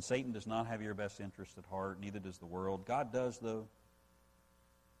 Listen, Satan does not have your best interest at heart, neither does the world. God does, though.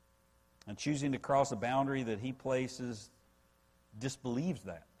 And choosing to cross a boundary that he places disbelieves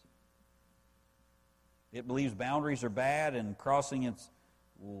that. It believes boundaries are bad and crossing it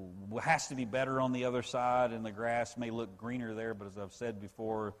has to be better on the other side, and the grass may look greener there, but as I've said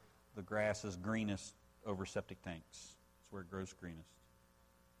before, the grass is greenest over septic tanks. It's where it grows greenest.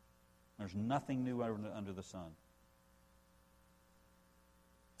 There's nothing new under the sun.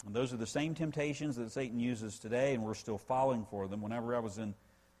 And those are the same temptations that Satan uses today, and we're still falling for them. Whenever I was in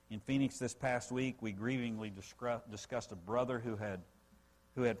Phoenix this past week, we grievingly discussed a brother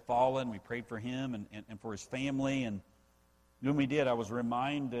who had fallen. We prayed for him and for his family. And when we did, I was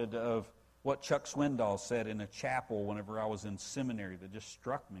reminded of what Chuck Swindoll said in a chapel whenever I was in seminary that just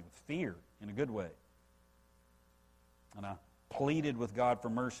struck me with fear in a good way. And I pleaded with God for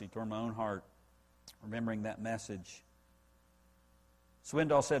mercy toward my own heart, remembering that message.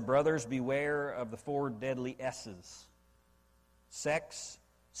 Swindoll said, "Brothers, beware of the 4 deadly S's: sex,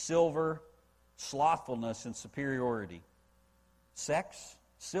 silver, slothfulness, and superiority." Sex,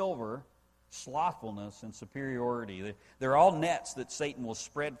 silver, slothfulness, and superiority. They're all nets that Satan will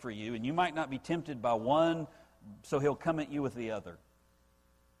spread for you, and you might not be tempted by one, so he'll come at you with the other.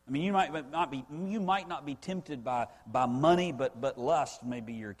 I mean, you might not be tempted by money, but lust may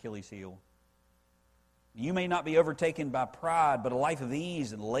be your Achilles heel. You may not be overtaken by pride, but a life of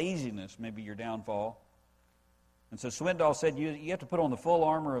ease and laziness may be your downfall. And so Swindoll said you have to put on the full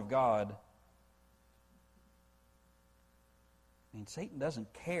armor of God. I mean, Satan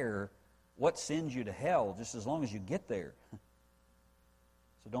doesn't care what sends you to hell, just as long as you get there.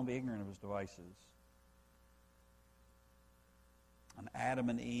 So don't be ignorant of his devices. And Adam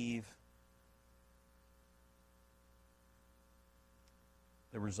and Eve,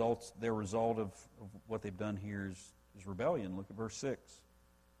 their result of what they've done here is rebellion. Look at verse 6.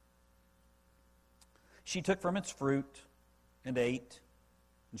 She took from its fruit and ate,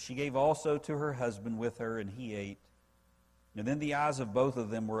 and she gave also to her husband with her, and he ate. And then the eyes of both of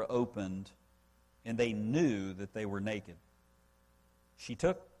them were opened, and they knew that they were naked. She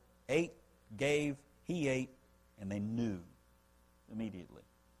took, ate, gave, he ate, and they knew immediately.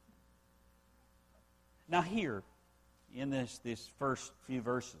 Now here, in this first few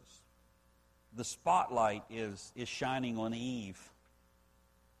verses, the spotlight is shining on Eve.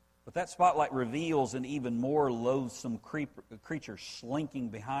 But that spotlight reveals an even more loathsome creature slinking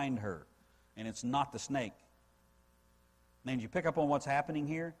behind her, and it's not the snake. Now, did you pick up on what's happening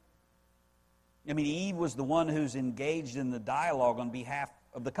here? I mean, Eve was the one who's engaged in the dialogue on behalf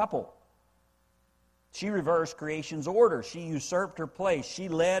of the couple. She reversed creation's order. She usurped her place. She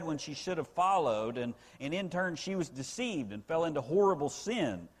led when she should have followed, and in turn she was deceived and fell into horrible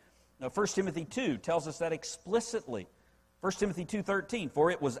sin. Now, 1 Timothy 2 tells us that explicitly. 1 Timothy 2:13, "For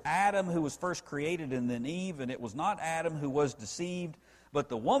it was Adam who was first created, and then Eve, and it was not Adam who was deceived, but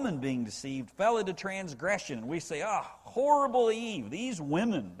the woman being deceived fell into transgression." And we say, horrible Eve, these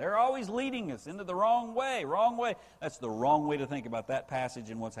women, they're always leading us into the wrong way, wrong way. That's the wrong way to think about that passage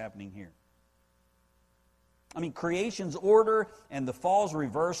and what's happening here. I mean, creation's order and the fall's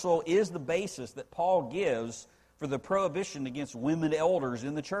reversal is the basis that Paul gives for the prohibition against women elders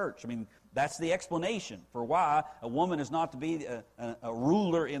in the church. I mean, that's the explanation for why a woman is not to be a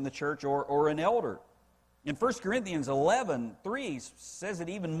ruler in the church or an elder. In 1 Corinthians 11:3 says it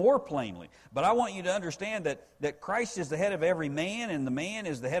even more plainly. But I want you to understand that Christ is the head of every man, and the man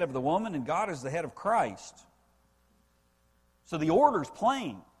is the head of the woman, and God is the head of Christ. So the order's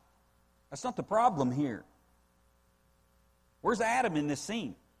plain. That's not the problem here. Where's Adam in this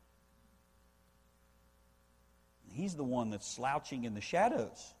scene? He's the one that's slouching in the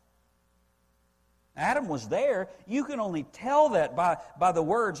shadows. Adam was there. You can only tell that by the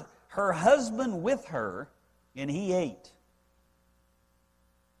words, "her husband with her, and he ate."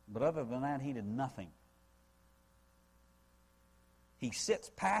 But other than that, he did nothing. He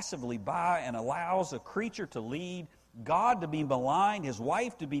sits passively by and allows a creature to lead, God to be maligned, his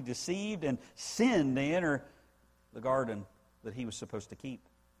wife to be deceived, and sin to enter the garden that he was supposed to keep.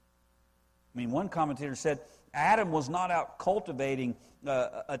 I mean, one commentator said Adam was not out cultivating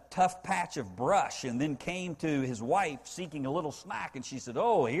a tough patch of brush and then came to his wife seeking a little snack, and she said,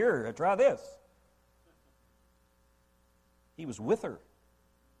 "Oh, here, try this." He was with her,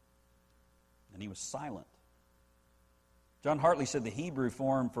 and he was silent. John Hartley said the Hebrew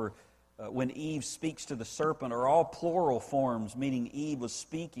form for when Eve speaks to the serpent are all plural forms, meaning Eve was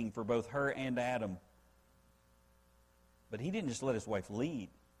speaking for both her and Adam. But he didn't just let his wife lead.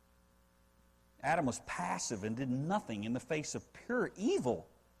 Adam was passive and did nothing in the face of pure evil.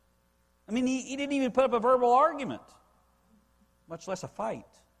 I mean, he didn't even put up a verbal argument, much less a fight.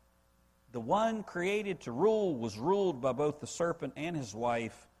 The one created to rule was ruled by both the serpent and his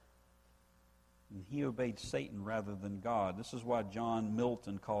wife, and he obeyed Satan rather than God. This is why John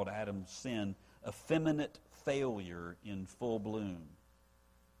Milton called Adam's sin effeminate failure in full bloom.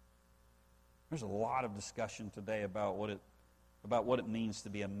 There's a lot of discussion today about what it means to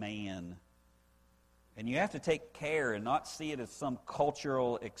be a man. And you have to take care and not see it as some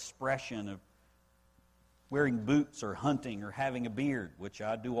cultural expression of wearing boots or hunting or having a beard, which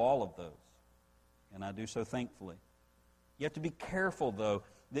I do all of those, and I do so thankfully. You have to be careful, though,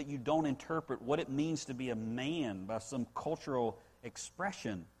 that you don't interpret what it means to be a man by some cultural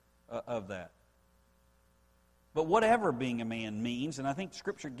expression of that. But whatever being a man means, and I think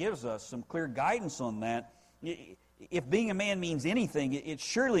Scripture gives us some clear guidance on that, if being a man means anything, it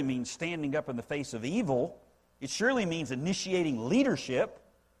surely means standing up in the face of evil. It surely means initiating leadership.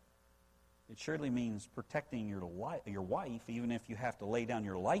 It surely means protecting your wife, even if you have to lay down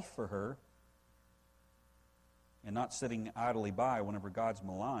your life for her, and not sitting idly by whenever God's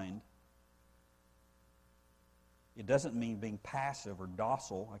maligned. It doesn't mean being passive or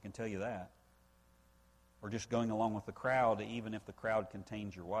docile, I can tell you that, or just going along with the crowd, even if the crowd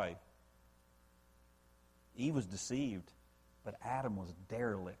contains your wife. Eve was deceived, but Adam was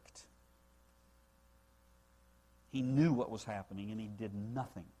derelict. He knew what was happening, and he did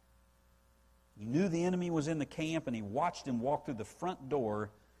nothing. He knew the enemy was in the camp, and he watched him walk through the front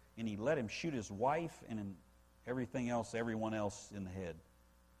door, and he let him shoot his wife and everyone else in the head.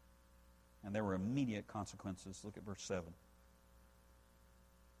 And there were immediate consequences. Look at verse 7.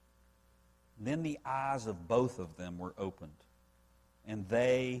 Then the eyes of both of them were opened, and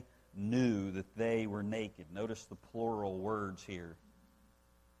they knew that they were naked. Notice the plural words here.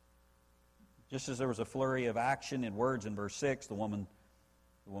 Just as there was a flurry of action in words in verse 6, the woman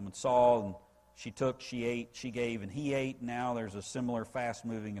saw, and she took, she ate, she gave, and he ate. Now there's a similar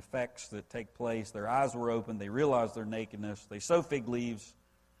fast-moving effects that take place. Their eyes were opened. They realized their nakedness. They sew fig leaves,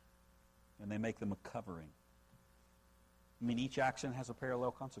 and they make them a covering. I mean, each action has a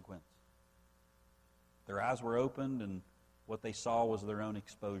parallel consequence. Their eyes were opened, and what they saw was their own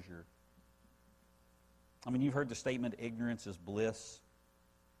exposure. I mean, you've heard the statement, ignorance is bliss.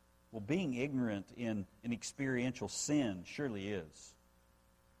 Well, being ignorant in an experiential sin surely is.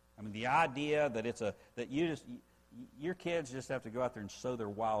 I mean, the idea that your kids just have to go out there and sow their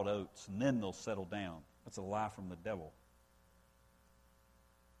wild oats and then they'll settle down. That's a lie from the devil.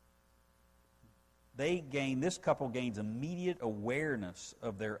 This couple gains immediate awareness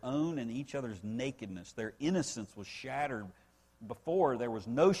of their own and each other's nakedness. Their innocence was shattered. Before, there was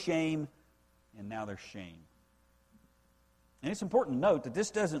no shame, and now there's shame. And it's important to note that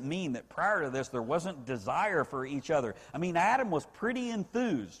this doesn't mean that prior to this there wasn't desire for each other. I mean, Adam was pretty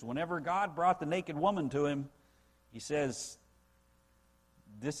enthused. Whenever God brought the naked woman to him, he says,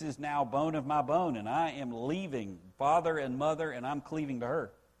 "This is now bone of my bone, and I am leaving father and mother, and I'm cleaving to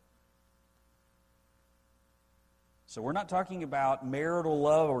her." So we're not talking about marital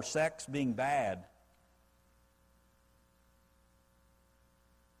love or sex being bad.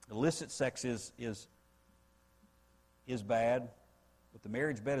 Illicit sex is bad, but the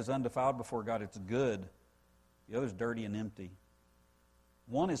marriage bed is undefiled before God. It's good. The other's dirty and empty.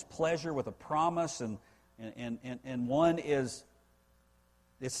 One is pleasure with a promise, and one is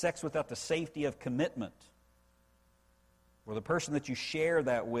sex without the safety of commitment, where the person that you share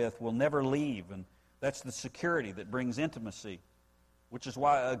that with will never leave, and that's the security that brings intimacy, which is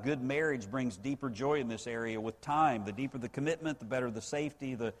why a good marriage brings deeper joy in this area with time. The deeper the commitment, the better the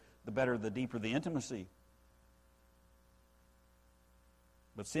safety, the deeper the intimacy.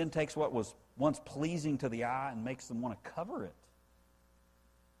 But sin takes what was once pleasing to the eye and makes them want to cover it.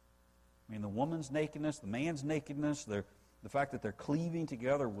 I mean, the woman's nakedness, the man's nakedness, the fact that they're cleaving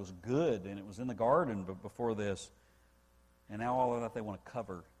together was good, and it was in the garden before this. And now all of that they want to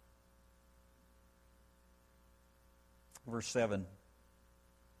cover. Verse 7,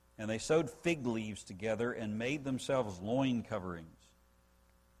 and they sewed fig leaves together and made themselves loin coverings.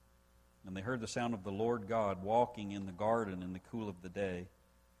 And they heard the sound of the Lord God walking in the garden in the cool of the day.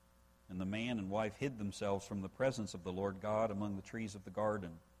 And the man and wife hid themselves from the presence of the Lord God among the trees of the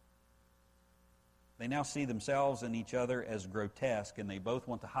garden. They now see themselves and each other as grotesque, and they both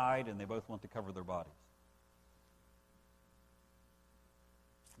want to hide and they both want to cover their bodies.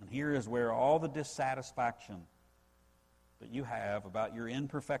 And here is where all the dissatisfaction that you have about your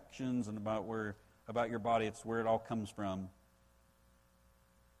imperfections and about your body, it's where it all comes from.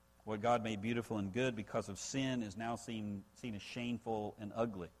 What God made beautiful and good because of sin is now seen as shameful and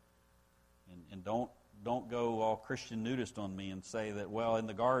ugly. And don't go all Christian nudist on me and say that, well, in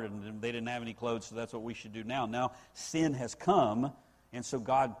the garden they didn't have any clothes, so that's what we should do now. Now sin has come, and so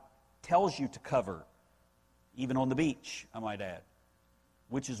God tells you to cover, even on the beach, I might add.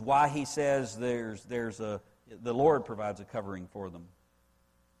 Which is why he says the Lord provides a covering for them.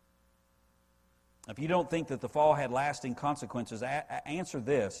 If you don't think that the fall had lasting consequences, answer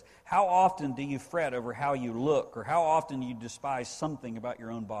this. How often do you fret over how you look, or how often do you despise something about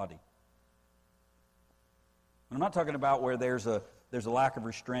your own body? And I'm not talking about where there's a lack of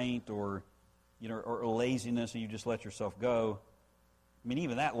restraint or laziness and you just let yourself go. I mean,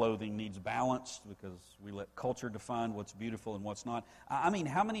 even that loathing needs balance because we let culture define what's beautiful and what's not. I mean,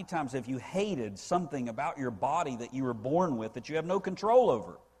 how many times have you hated something about your body that you were born with that you have no control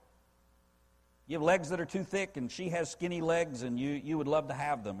over? You have legs that are too thick and she has skinny legs and you would love to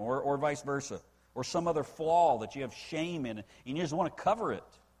have them, or vice versa. Or some other flaw that you have shame in and you just want to cover it.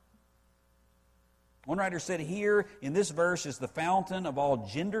 One writer said here in this verse is the fountain of all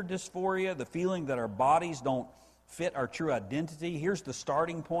gender dysphoria, the feeling that our bodies don't fit our true identity. Here's the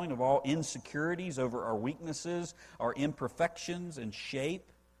starting point of all insecurities over our weaknesses, our imperfections and shape.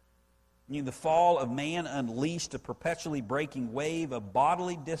 I mean, the fall of man unleashed a perpetually breaking wave of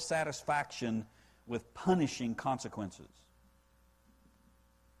bodily dissatisfaction with punishing consequences.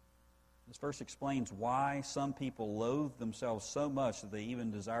 This verse explains why some people loathe themselves so much that they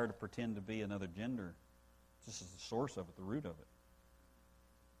even desire to pretend to be another gender. This is the source of it, the root of it.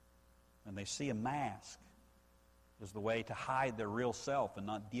 And they see a mask as the way to hide their real self and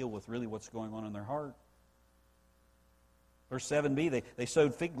not deal with really what's going on in their heart. Verse 7b, they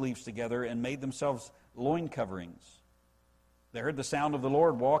sewed fig leaves together and made themselves loin coverings. They heard the sound of the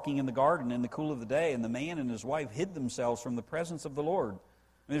Lord walking in the garden in the cool of the day, and the man and his wife hid themselves from the presence of the Lord.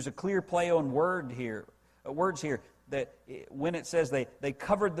 And there's a clear play on words here that when it says they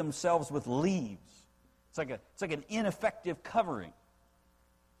covered themselves with leaves. It's like an ineffective covering.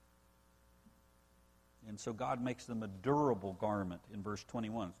 And so God makes them a durable garment in verse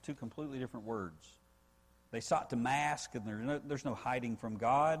 21. It's two completely different words. They sought to mask, and there's no hiding from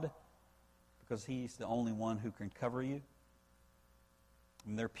God because He's the only one who can cover you.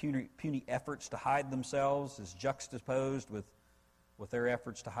 And their puny efforts to hide themselves is juxtaposed with their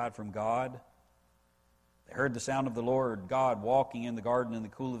efforts to hide from God. They heard the sound of the Lord God walking in the garden in the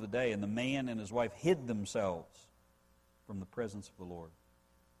cool of the day, and the man and his wife hid themselves from the presence of the Lord.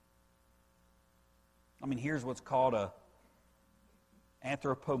 I mean, here's what's called a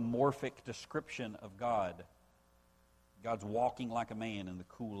anthropomorphic description of God. God's walking like a man in the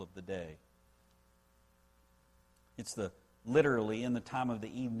cool of the day. It's literally in the time of the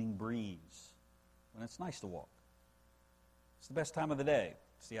evening breeze, when it's nice to walk. It's the best time of the day.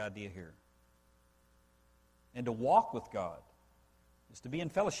 It's the idea here. And to walk with God is to be in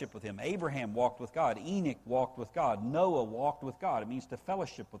fellowship with Him. Abraham walked with God. Enoch walked with God. Noah walked with God. It means to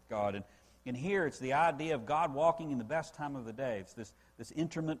fellowship with God. And here it's the idea of God walking in the best time of the day. It's this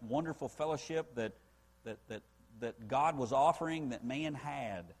intimate, wonderful fellowship that God was offering that man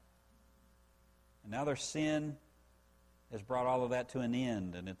had. And now their sin has brought all of that to an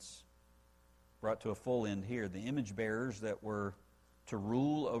end, and it's brought to a full end here. The image bearers that were to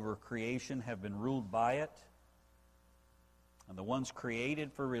rule over creation have been ruled by it. And the ones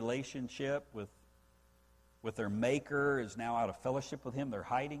created for relationship with their Maker is now out of fellowship with Him. They're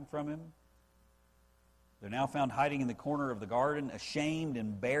hiding from Him. They're now found hiding in the corner of the garden, ashamed,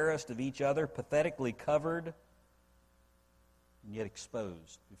 embarrassed of each other, pathetically covered, and yet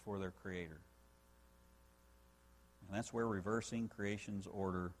exposed before their Creator. And that's where reversing creation's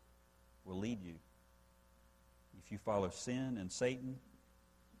order will lead you. If you follow sin and Satan,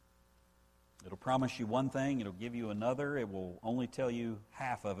 it'll promise you one thing, it'll give you another, it will only tell you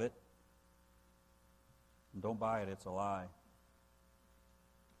half of it. And don't buy it, it's a lie.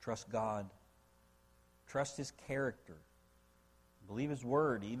 Trust God. Trust His character. Believe His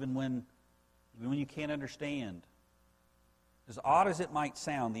word, even when you can't understand. As odd as it might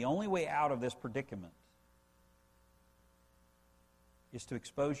sound, the only way out of this predicament is to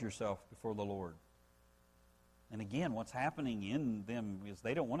expose yourself before the Lord. And again, what's happening in them is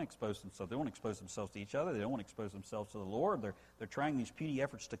they don't want to expose themselves. They don't want to expose themselves to each other. They don't want to expose themselves to the Lord. They're trying these puny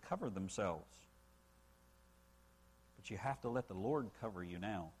efforts to cover themselves. But you have to let the Lord cover you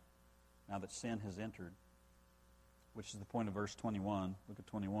now that sin has entered. Which is the point of verse 21. Look at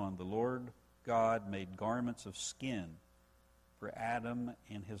 21. The Lord God made garments of skin for Adam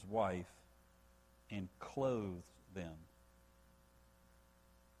and his wife and clothed them.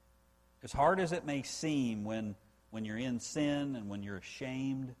 As hard as it may seem when you're in sin and when you're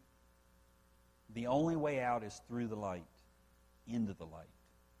ashamed, the only way out is through the light, into the light.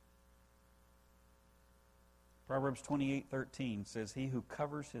 Proverbs 28:13 says, "He who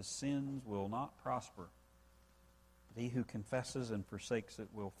covers his sins will not prosper, but he who confesses and forsakes it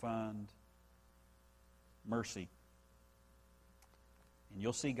will find mercy." And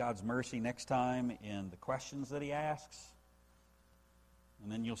you'll see God's mercy next time in the questions that He asks.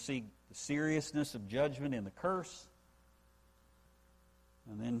 And then you'll see the seriousness of judgment in the curse.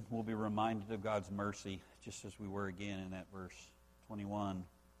 And then we'll be reminded of God's mercy, just as we were again in that verse 21.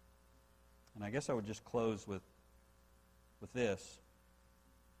 And I guess I would just close with with this.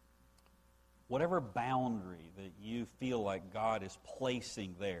 Whatever boundary that you feel like God is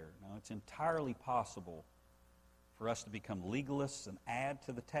placing there, now it's entirely possible for us to become legalists and add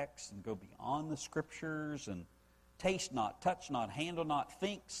to the text and go beyond the Scriptures and taste not, touch not, handle not,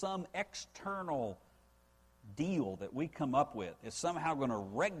 think some external deal that we come up with is somehow going to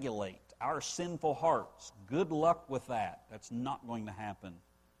regulate our sinful hearts. Good luck with that. That's not going to happen.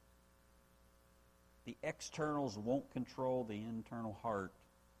 The externals won't control the internal heart.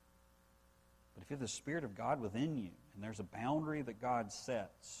 But if you have the Spirit of God within you, and there's a boundary that God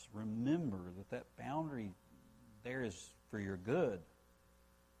sets, remember that that boundary there is for your good.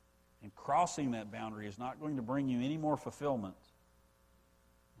 And crossing that boundary is not going to bring you any more fulfillment,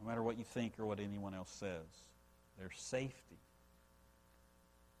 no matter what you think or what anyone else says. There's safety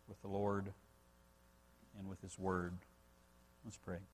with the Lord and with His Word. Let's pray.